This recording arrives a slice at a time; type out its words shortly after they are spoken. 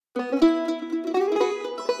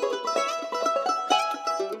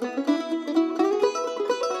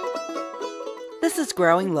is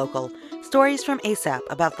Growing Local, stories from ASAP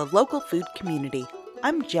about the local food community.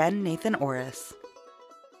 I'm Jen Nathan Orris.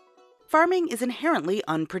 Farming is inherently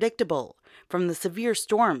unpredictable. From the severe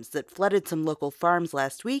storms that flooded some local farms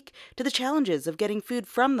last week to the challenges of getting food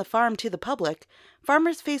from the farm to the public,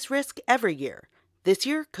 farmers face risk every year. This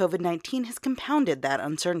year, COVID-19 has compounded that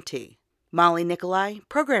uncertainty. Molly Nicolai,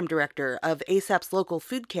 program director of ASAP's local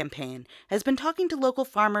food campaign, has been talking to local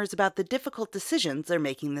farmers about the difficult decisions they're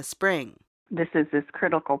making this spring. This is this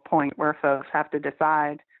critical point where folks have to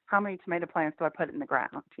decide, how many tomato plants do I put in the ground?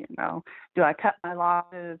 Do I cut my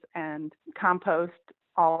losses and compost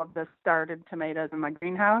all of the started tomatoes in my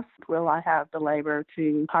greenhouse? Will I have the labor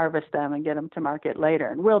to harvest them and get them to market later?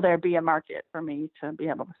 And will there be a market for me to be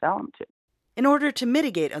able to sell them to? In order to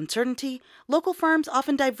mitigate uncertainty, local farms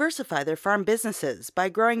often diversify their farm businesses by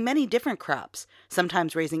growing many different crops,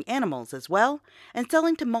 sometimes raising animals as well, and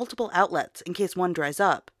selling to multiple outlets in case one dries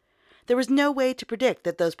up. There was no way to predict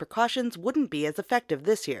that those precautions wouldn't be as effective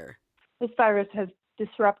this year. This virus has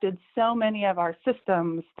disrupted so many of our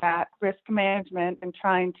systems that risk management and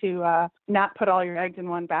trying to not put all your eggs in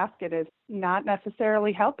one basket is not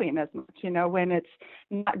necessarily helping as much. When it's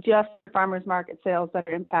not just farmers market sales that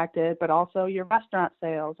are impacted, but also your restaurant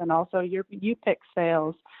sales and also your U-Pick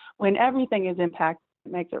sales. When everything is impacted,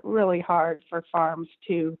 it makes it really hard for farms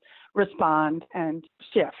to respond and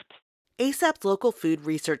shift. ASAP's local food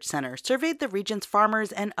research center surveyed the region's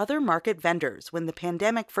farmers and other market vendors when the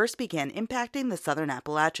pandemic first began impacting the Southern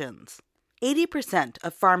Appalachians. 80%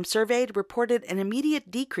 of farms surveyed reported an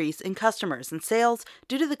immediate decrease in customers and sales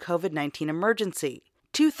due to the COVID-19 emergency.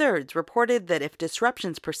 2/3 reported that if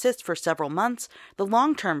disruptions persist for several months, the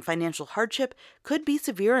long-term financial hardship could be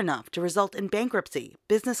severe enough to result in bankruptcy,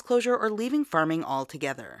 business closure, or leaving farming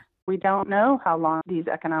altogether. We don't know how long these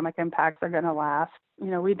economic impacts are going to last.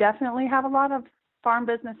 We definitely have a lot of farm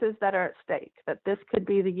businesses that are at stake, that this could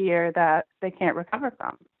be the year that they can't recover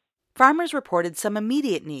from. Farmers reported some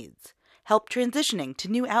immediate needs: help transitioning to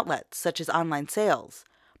new outlets such as online sales,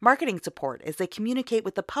 marketing support as they communicate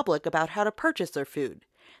with the public about how to purchase their food,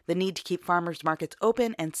 the need to keep farmers' markets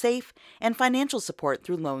open and safe, and financial support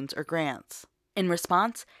through loans or grants. In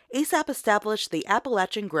response, ASAP established the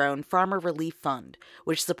Appalachian Grown Farmer Relief Fund,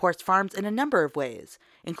 which supports farms in a number of ways,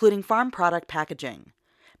 including farm product packaging.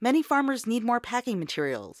 Many farmers need more packing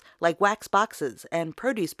materials, like wax boxes and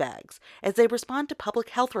produce bags, as they respond to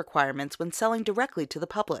public health requirements when selling directly to the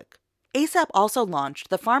public. ASAP also launched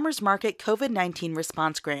the Farmers Market COVID-19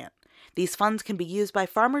 Response Grant. These funds can be used by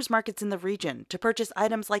farmers markets in the region to purchase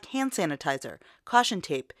items like hand sanitizer, caution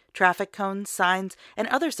tape, traffic cones, signs, and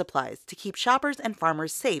other supplies to keep shoppers and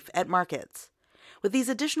farmers safe at markets. With these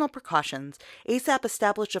additional precautions, ASAP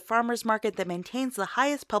established a farmers market that maintains the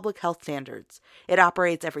highest public health standards. It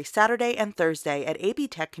operates every Saturday and Thursday at AB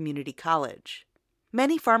Tech Community College.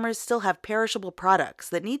 Many farmers still have perishable products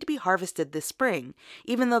that need to be harvested this spring,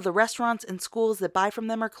 even though the restaurants and schools that buy from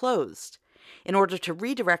them are closed. In order to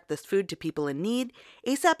redirect this food to people in need,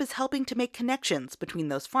 ASAP is helping to make connections between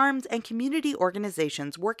those farms and community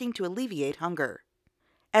organizations working to alleviate hunger.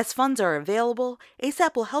 As funds are available,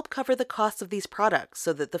 ASAP will help cover the costs of these products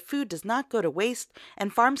so that the food does not go to waste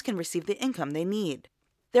and farms can receive the income they need.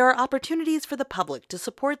 There are opportunities for the public to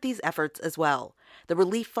support these efforts as well. The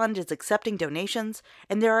Relief Fund is accepting donations,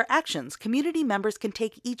 and there are actions community members can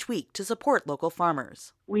take each week to support local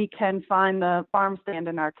farmers. We can find the farm stand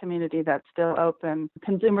in our community that's still open.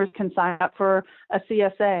 Consumers can sign up for a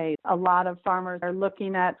CSA. A lot of farmers are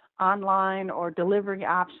looking at online or delivery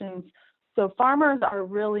options. So farmers are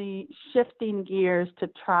really shifting gears to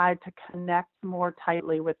try to connect more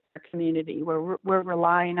tightly with their community. We're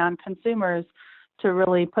relying on consumers to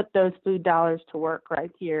really put those food dollars to work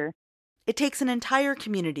right here. It takes an entire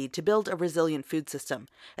community to build a resilient food system,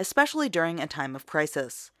 especially during a time of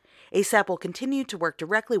crisis. ASAP will continue to work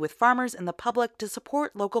directly with farmers and the public to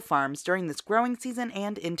support local farms during this growing season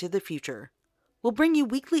and into the future. We'll bring you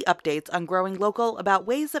weekly updates on Growing Local about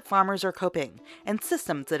ways that farmers are coping and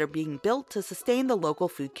systems that are being built to sustain the local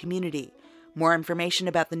food community. More information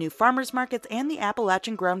about the new farmers markets and the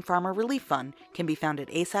Appalachian Grown Farmer Relief Fund can be found at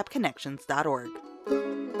asapconnections.org.